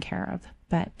taken care of.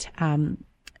 But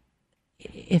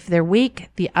if they're weak,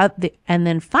 and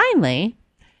then finally,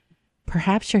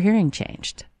 perhaps your hearing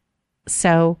changed.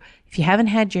 So if you haven't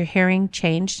had your hearing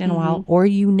changed in a while, or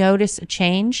you notice a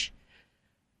change,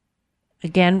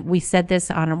 again, we said this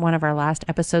on one of our last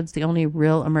episodes, the only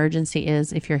real emergency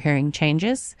is if your hearing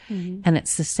changes. And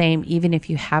it's the same even if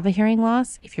you have a hearing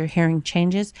loss. If your hearing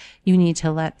changes, you need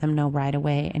to let them know right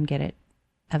away and get it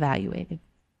evaluated.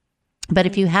 But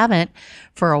if you haven't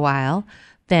for a while,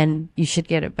 then you should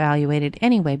get evaluated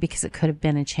anyway, because it could have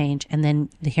been a change, and then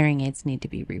the hearing aids need to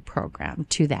be reprogrammed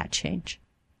to that change.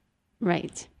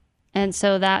 Right. And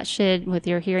so that should, with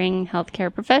your hearing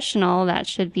healthcare professional, that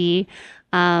should be,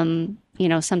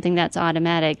 something that's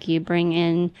automatic. You bring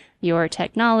in your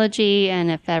technology, and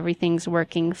if everything's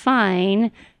working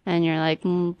fine, and you're like,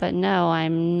 but no,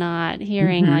 I'm not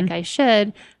hearing like I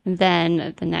should,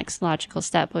 then the next logical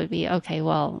step would be, okay,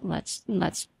 well, let's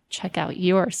check out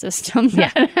your system,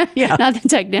 not the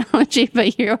technology,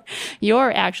 but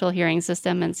your actual hearing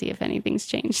system, and see if anything's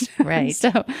changed. Right.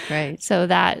 So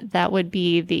that would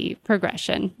be the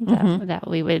progression that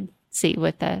we would see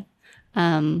with a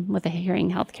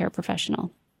hearing healthcare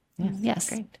professional. Yes.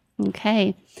 Great.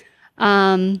 Okay.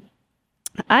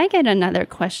 I get another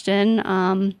question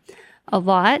a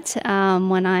lot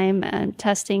when I'm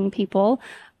testing people.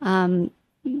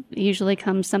 Usually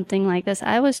comes something like this.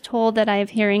 I was told that I have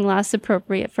hearing loss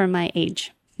appropriate for my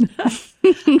age.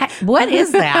 What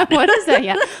is that? What is that?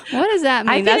 Yeah. What does that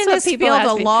mean? I've been in this field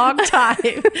a long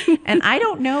time, and I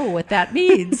don't know what that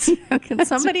means. Can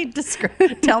somebody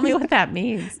tell me what that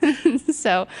means?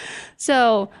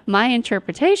 So my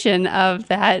interpretation of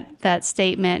that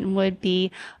statement would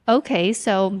be, okay,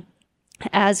 so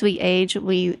as we age,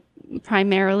 we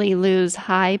primarily lose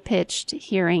high-pitched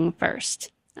hearing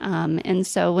first. And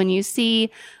so when you see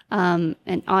an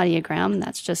audiogram,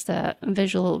 that's just a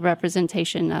visual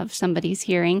representation of somebody's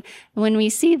hearing. When we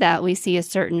see that, we see a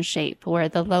certain shape where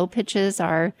the low pitches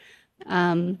are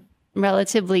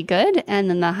relatively good, and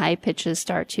then the high pitches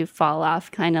start to fall off,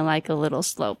 kind of like a little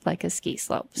slope, like a ski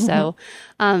slope. So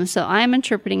I'm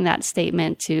interpreting that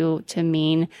statement to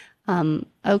mean,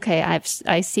 okay,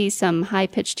 I see some high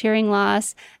pitched hearing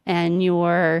loss, and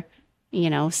you're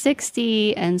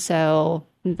 60, and so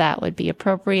that would be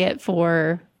appropriate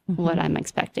for what I'm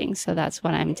expecting. So that's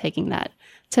what I'm taking that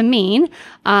to mean.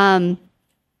 And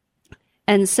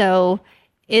so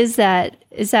is that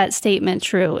statement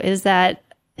true? Is that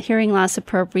hearing loss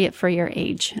appropriate for your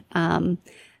age?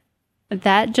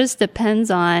 That just depends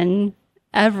on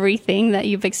everything that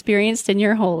you've experienced in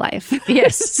your whole life.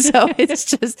 Yes. So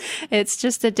it's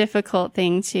just a difficult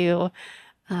thing to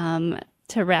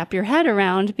wrap your head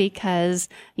around, because,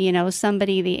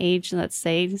 somebody the age, let's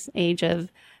say age of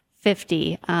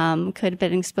 50, could have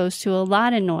been exposed to a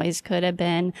lot of noise, could have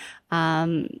been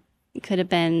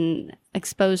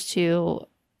exposed to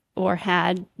or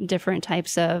had different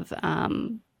types of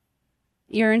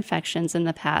ear infections in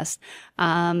the past.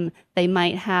 They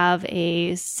might have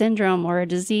a syndrome or a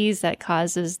disease that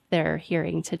causes their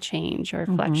hearing to change or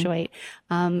fluctuate.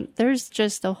 There's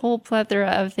just a whole plethora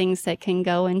of things that can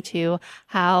go into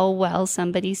how well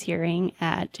somebody's hearing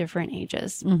at different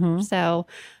ages. So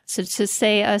to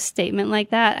say a statement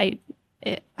like that,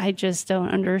 I just don't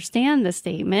understand the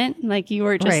statement. Like you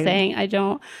were just saying, I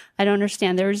don't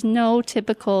understand. There's no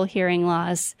typical hearing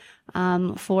loss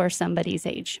for somebody's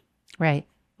age. Right.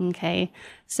 Okay.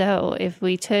 So if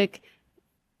we took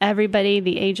everybody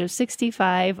the age of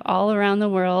 65 all around the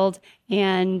world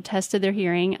and tested their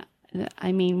hearing,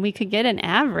 I mean, we could get an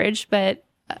average, but,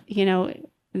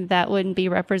 that wouldn't be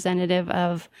representative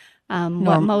of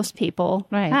what most people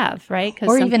have, right?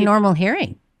 Or even normal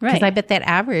hearing. Right. Because I bet that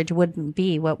average wouldn't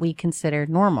be what we consider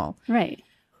normal. Right.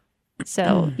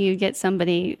 So you get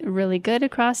somebody really good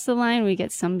across the line. We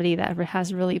get somebody that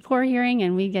has really poor hearing,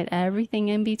 and we get everything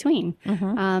in between.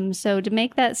 So to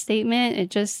make that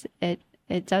statement,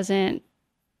 it doesn't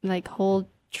hold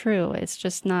true. It's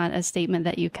just not a statement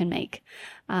that you can make.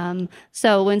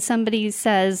 So when somebody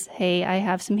says, "Hey, I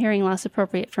have some hearing loss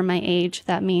appropriate for my age,"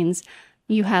 that means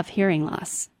you have hearing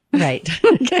loss. Right.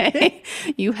 Okay.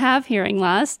 You have hearing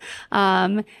loss.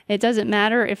 It doesn't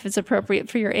matter if it's appropriate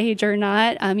for your age or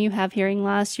not. You have hearing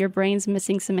loss. Your brain's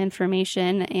missing some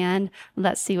information, and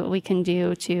let's see what we can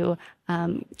do to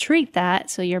treat that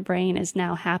so your brain is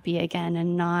now happy again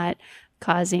and not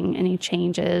causing any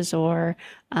changes or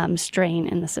strain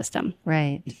in the system.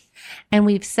 Right. And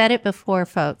we've said it before,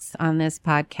 folks, on this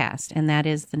podcast, and that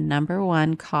is the number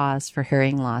one cause for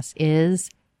hearing loss is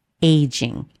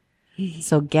aging.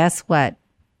 So guess what?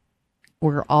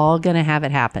 We're all going to have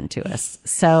it happen to us.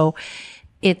 So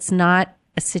it's not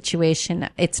a situation,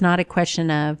 it's not a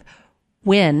question of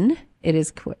when it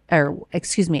is,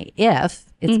 if,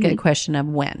 it's a question of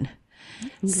when.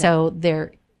 Okay. So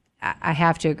I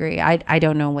have to agree. I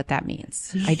don't know what that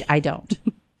means. I don't.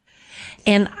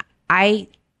 And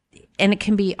it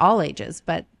can be all ages,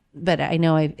 but I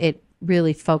know it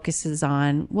really focuses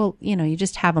on, you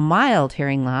just have a mild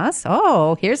hearing loss.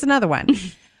 Oh, here's another one.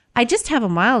 I just have a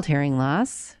mild hearing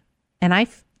loss and I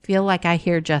feel like I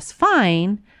hear just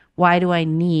fine. Why do I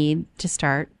need to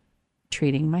start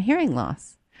treating my hearing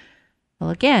loss? Well,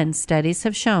 again, studies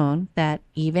have shown that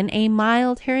even a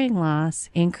mild hearing loss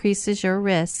increases your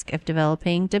risk of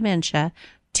developing dementia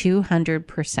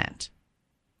 200%.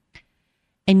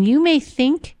 And you may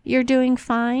think you're doing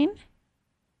fine,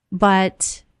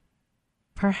 but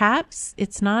perhaps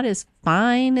it's not as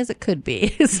fine as it could be.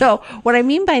 So what I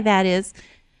mean by that is,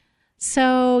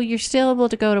 so you're still able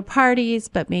to go to parties,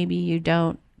 but maybe you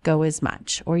don't go as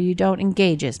much, or you don't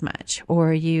engage as much,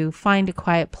 or you find a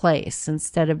quiet place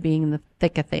instead of being in the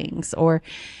thick of things, or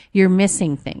you're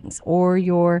missing things, or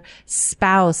your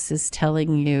spouse is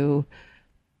telling you,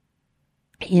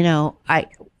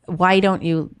 why don't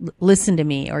you listen to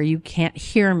me, or you can't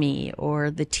hear me, or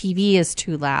the TV is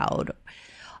too loud.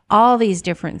 All these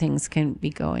different things can be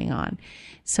going on.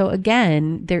 So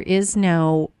again, there is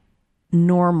no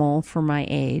normal for my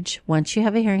age. Once you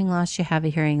have a hearing loss, you have a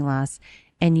hearing loss,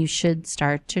 and you should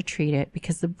start to treat it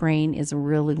because the brain is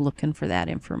really looking for that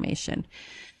information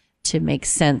to make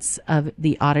sense of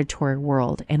the auditory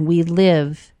world. And we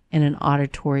live in an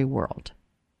auditory world,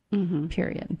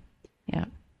 period. Yeah.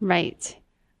 Right.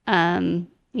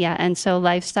 Yeah. And so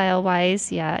lifestyle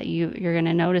wise, you're going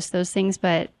to notice those things,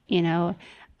 but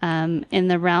in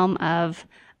the realm of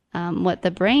what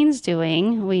the brain's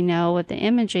doing, we know with the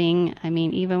imaging,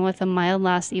 even with a mild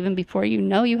loss, even before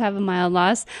you have a mild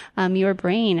loss, your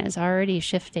brain is already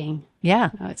shifting. Yeah.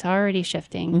 It's already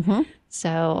shifting.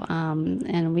 So,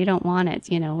 and we don't want it,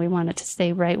 we want it to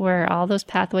stay right where, all those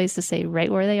pathways to stay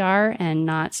right where they are and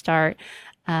not start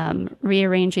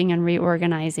rearranging and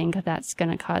reorganizing, because that's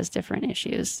going to cause different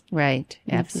issues. Right.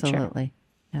 Absolutely.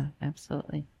 Yeah,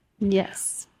 absolutely.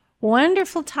 Yes.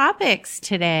 Wonderful topics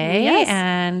today, yes.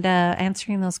 And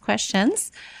answering those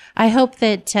questions. I hope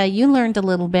that you learned a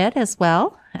little bit as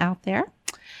well out there.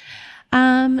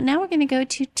 Now we're going to go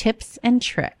to tips and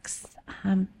tricks.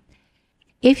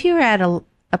 If you're at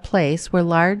a place where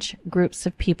large groups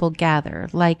of people gather,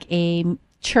 like a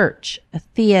church, a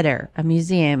theater, a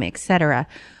museum, etc.,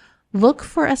 look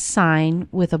for a sign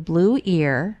with a blue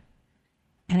ear,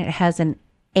 and it has an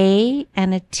A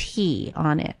and a T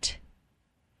on it.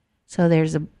 So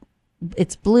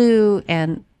it's blue,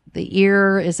 and the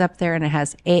ear is up there, and it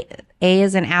has A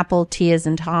as in apple, T as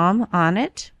in Tom on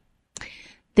it.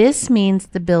 This means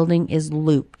the building is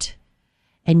looped,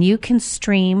 and you can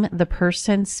stream the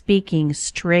person speaking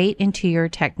straight into your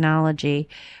technology,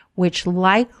 which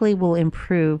likely will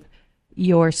improve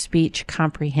your speech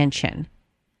comprehension.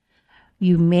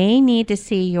 You may need to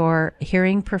see your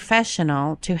hearing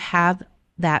professional to have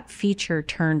that feature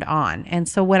turned on. And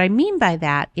so what I mean by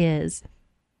that is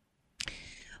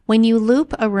when you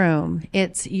loop a room,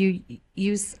 you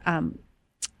use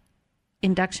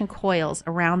induction coils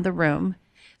around the room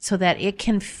so that it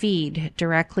can feed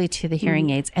directly to the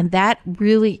hearing aids. And that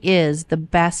really is the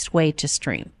best way to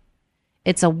stream.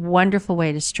 It's a wonderful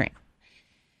way to stream.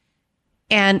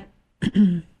 And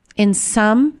in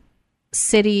some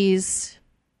cities,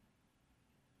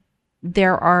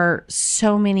 there are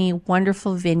so many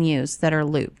wonderful venues that are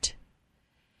looped.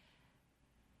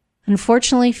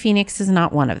 Unfortunately, Phoenix is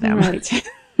not one of them. Right.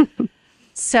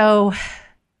 So,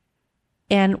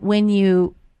 and when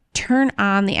you turn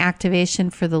on the activation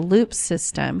for the loop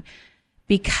system,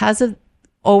 because of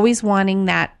always wanting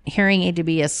that hearing aid to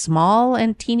be as small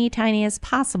and teeny tiny as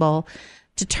possible,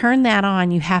 to turn that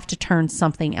on, you have to turn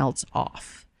something else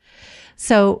off.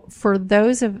 So for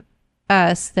those of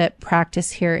us that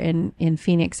practice here in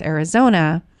Phoenix,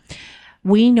 Arizona,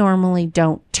 we normally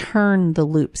don't turn the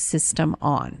loop system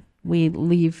on. We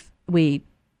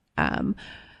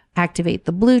activate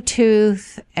the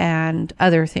Bluetooth and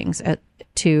other things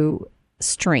to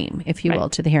stream, if you will,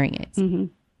 to the hearing aids. Mm-hmm.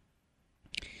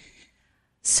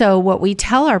 So what we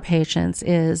tell our patients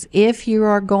is if you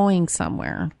are going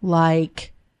somewhere,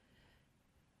 like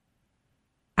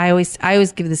I always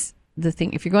give the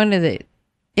thing, if you're going to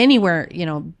anywhere,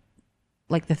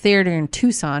 like the theater in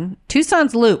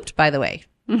Tucson's looped, by the way,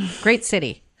 great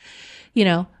city,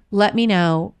 let me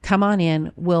know, come on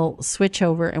in, we'll switch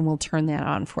over and we'll turn that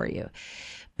on for you.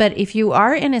 But if you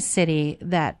are in a city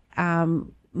that,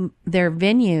 their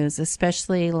venues,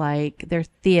 especially like their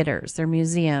theaters, their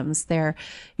museums,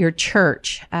 your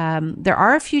church. There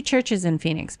are a few churches in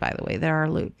Phoenix, by the way, that are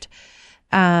looped.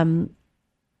 Even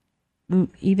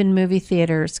movie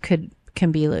theaters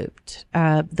can be looped,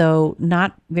 though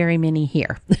not very many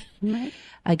here. Right.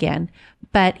 Again,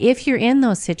 but if you're in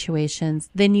those situations,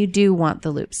 then you do want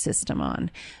the loop system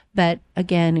on. But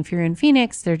again, if you're in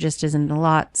Phoenix, there just isn't a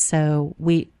lot. So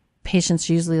patients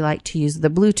usually like to use the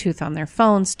Bluetooth on their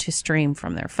phones to stream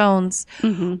from their phones,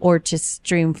 mm-hmm. or to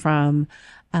stream from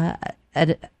a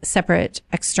separate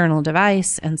external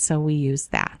device. And so we use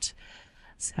that.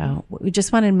 So we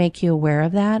just wanted to make you aware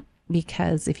of that,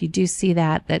 because if you do see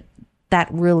that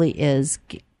really is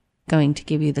going to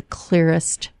give you the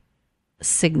clearest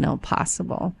signal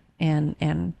possible.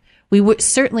 And we would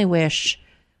certainly wish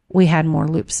we had more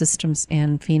loop systems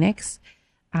in Phoenix.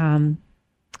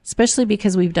 Especially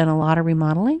because we've done a lot of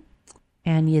remodeling,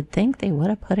 and you'd think they would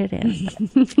have put it in.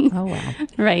 Oh, well.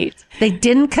 Right. They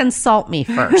didn't consult me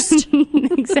first.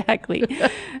 Exactly.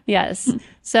 Yes.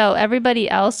 So everybody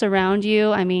else around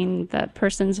you, the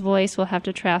person's voice will have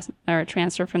to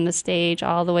transfer from the stage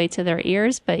all the way to their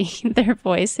ears, but their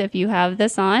voice, if you have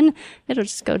this on, it'll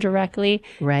just go directly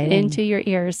right into your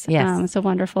ears. Yes. It's a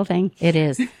wonderful thing. It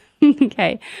is.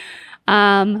 Okay.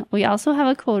 We also have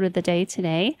a quote of the day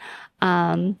today.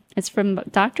 It's from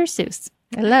Dr. Seuss.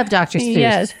 I love Dr. Seuss.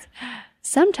 Yes.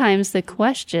 Sometimes the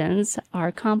questions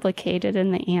are complicated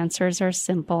and the answers are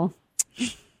simple.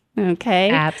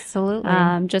 Okay. Absolutely.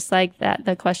 Just like that,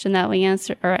 the question that we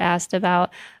answered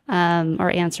about,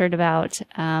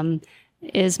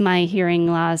 is my hearing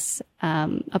loss,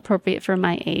 appropriate for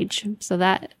my age? So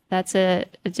that's a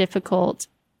difficult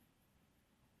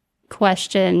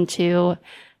question to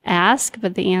ask,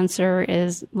 but the answer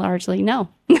is largely no.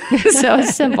 So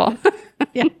it's simple.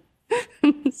 Yeah.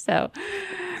 So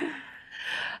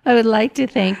I would like to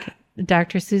thank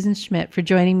Dr. Susan Schmidt for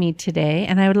joining me today.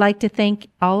 And I would like to thank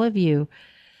all of you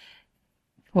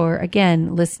for,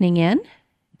 again, listening in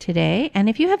today. And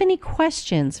if you have any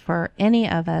questions for any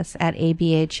of us at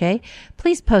ABHA,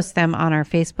 please post them on our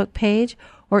Facebook page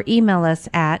or email us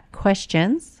at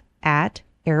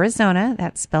questions@Arizona,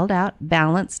 that's spelled out,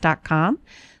 balance.com.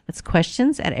 That's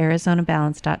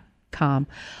questions@arizonabalance.com.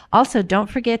 Also, don't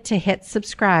forget to hit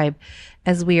subscribe,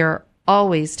 as we are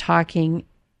always talking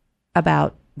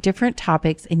about different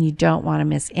topics and you don't want to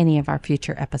miss any of our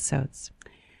future episodes.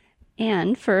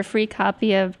 And for a free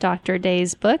copy of Dr.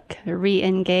 Day's book,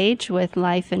 Re-Engage with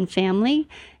Life and Family,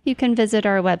 you can visit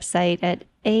our website at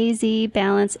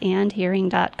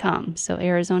azbalanceandhearing.com. So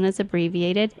Arizona is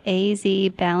abbreviated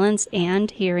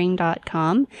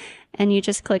azbalanceandhearing.com. And you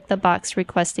just click the box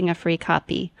requesting a free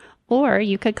copy. Or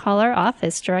you could call our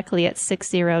office directly at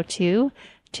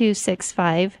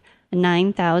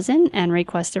 602-265-9000 and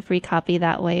request a free copy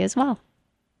that way as well.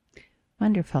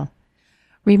 Wonderful.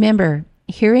 Remember,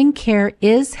 hearing care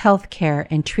is health care,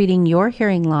 and treating your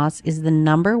hearing loss is the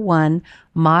number one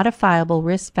modifiable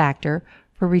risk factor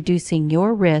for reducing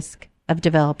your risk of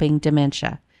developing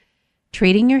dementia.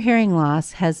 Treating your hearing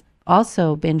loss has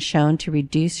also been shown to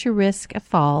reduce your risk of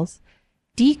falls,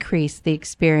 decrease the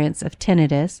experience of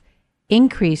tinnitus,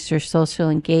 increase your social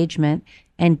engagement,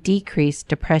 and decrease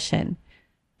depression.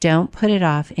 Don't put it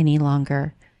off any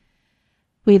longer.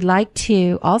 We'd like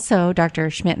to also,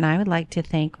 Dr. Schmidt and I would like to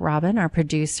thank Robin, our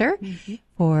producer,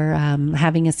 for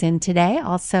having us in today.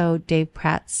 Also, Dave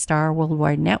Pratt, Star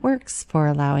Worldwide Networks, for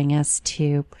allowing us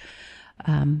to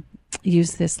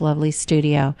use this lovely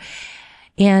studio.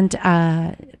 And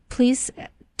please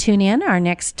tune in. Our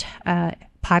next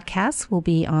podcast will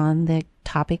be on the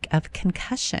topic of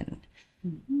concussion.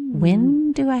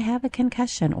 When do I have a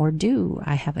concussion, or do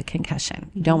I have a concussion?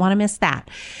 You don't want to miss that.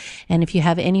 And if you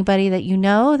have anybody that you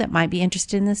know that might be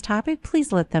interested in this topic,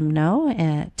 please let them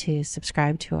know to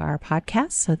subscribe to our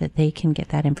podcast so that they can get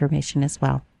that information as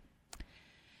well.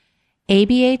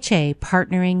 ABHA,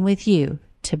 partnering with you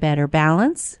to better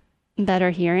balance, better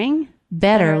hearing,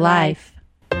 better life.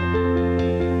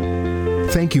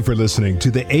 Thank you for listening to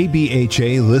the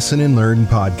ABHA Listen and Learn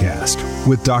podcast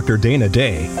with Dr. Dana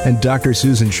Day and Dr.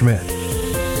 Susan Schmidt.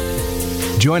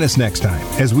 Join us next time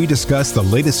as we discuss the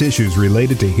latest issues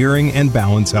related to hearing and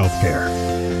balance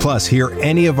healthcare. Plus, hear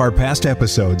any of our past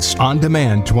episodes on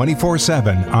demand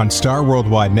 24/7 on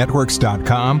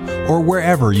StarWorldWideNetworks.com or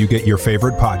wherever you get your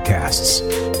favorite podcasts.